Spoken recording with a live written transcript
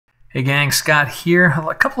Hey gang, Scott here.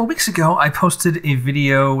 A couple of weeks ago I posted a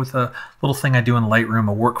video with a little thing I do in Lightroom,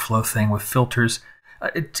 a workflow thing with filters.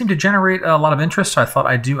 It seemed to generate a lot of interest, so I thought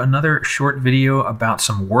I'd do another short video about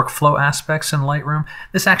some workflow aspects in Lightroom.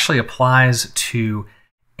 This actually applies to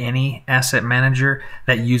any asset manager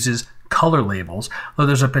that uses color labels, though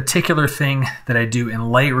there's a particular thing that I do in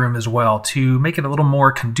Lightroom as well to make it a little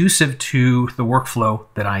more conducive to the workflow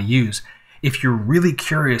that I use. If you're really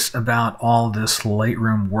curious about all this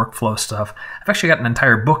Lightroom workflow stuff, I've actually got an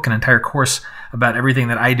entire book, an entire course about everything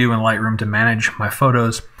that I do in Lightroom to manage my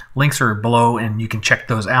photos. Links are below and you can check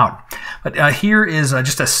those out. But here is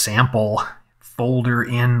just a sample folder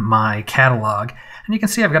in my catalog. And you can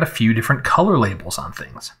see I've got a few different color labels on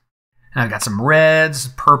things. And I've got some reds,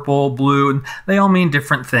 purple, blue, and they all mean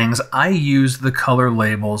different things. I use the color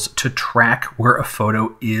labels to track where a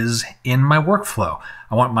photo is in my workflow.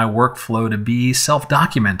 I want my workflow to be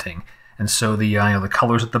self-documenting. And so the the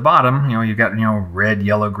colors at the bottom, you've got red,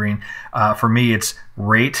 yellow, green. For me, it's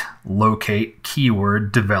rate, locate,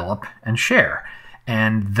 keyword, develop, and share.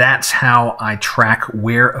 And that's how I track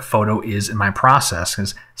where a photo is in my process.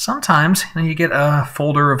 Because sometimes you get a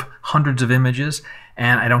folder of hundreds of images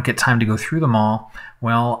and I don't get time to go through them all.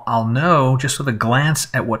 Well, I'll know just with a glance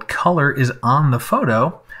at what color is on the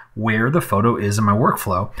photo where the photo is in my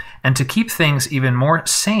workflow. And to keep things even more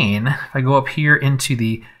sane, if I go up here into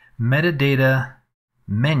the Metadata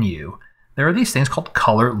menu, there are these things called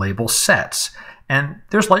color label sets. And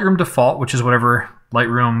there's Lightroom default, which is whatever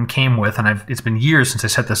Lightroom came with, and it's been years since I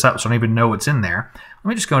set this up, so I don't even know what's in there. Let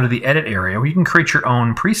me just go into the edit area where you can create your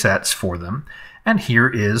own presets for them. And here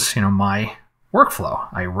is my workflow.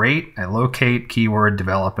 I rate, I locate, keyword,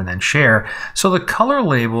 develop, and then share. So the color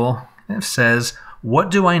label says, what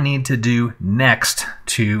do I need to do next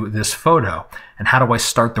to this photo? And how do I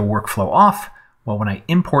start the workflow off? Well, when I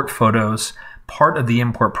import photos, part of the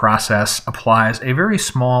import process applies a very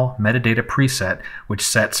small metadata preset, which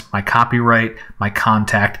sets my copyright, my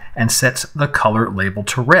contact, and sets the color label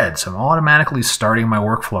to red. So I'm automatically starting my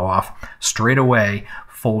workflow off straight away,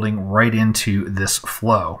 folding right into this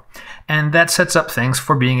flow. And that sets up things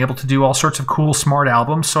for being able to do all sorts of cool, smart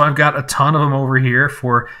albums. So I've got a ton of them over here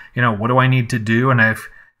for, what do I need to do? And I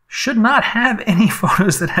should not have any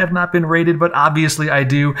photos that have not been rated, but obviously I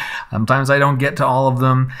do. Sometimes I don't get to all of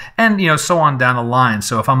them, and so on down the line.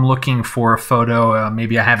 So if I'm looking for a photo,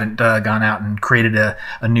 maybe I haven't gone out and created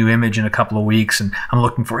a new image in a couple of weeks, and I'm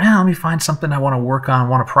looking for, let me find something I want to work on,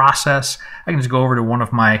 want to process. I can just go over to one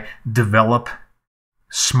of my develop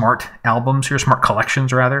smart albums here, smart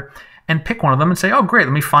collections rather, and pick one of them and say, oh great,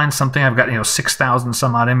 let me find something. I've got 6,000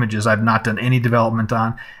 some odd images I've not done any development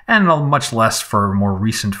on, and much less for more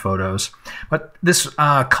recent photos. But this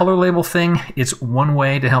color label thing, it's one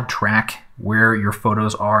way to help track where your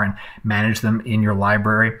photos are and manage them in your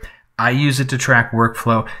library. I use it to track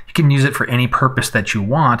workflow. You can use it for any purpose that you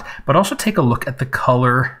want, but also take a look at the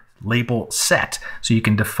color label set so you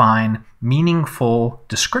can define meaningful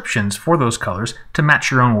descriptions for those colors to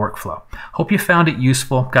match your own workflow. Hope you found it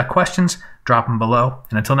useful. Got questions? Drop them below.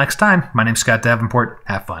 And until next time, my name's Scott Davenport.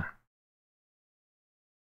 Have fun.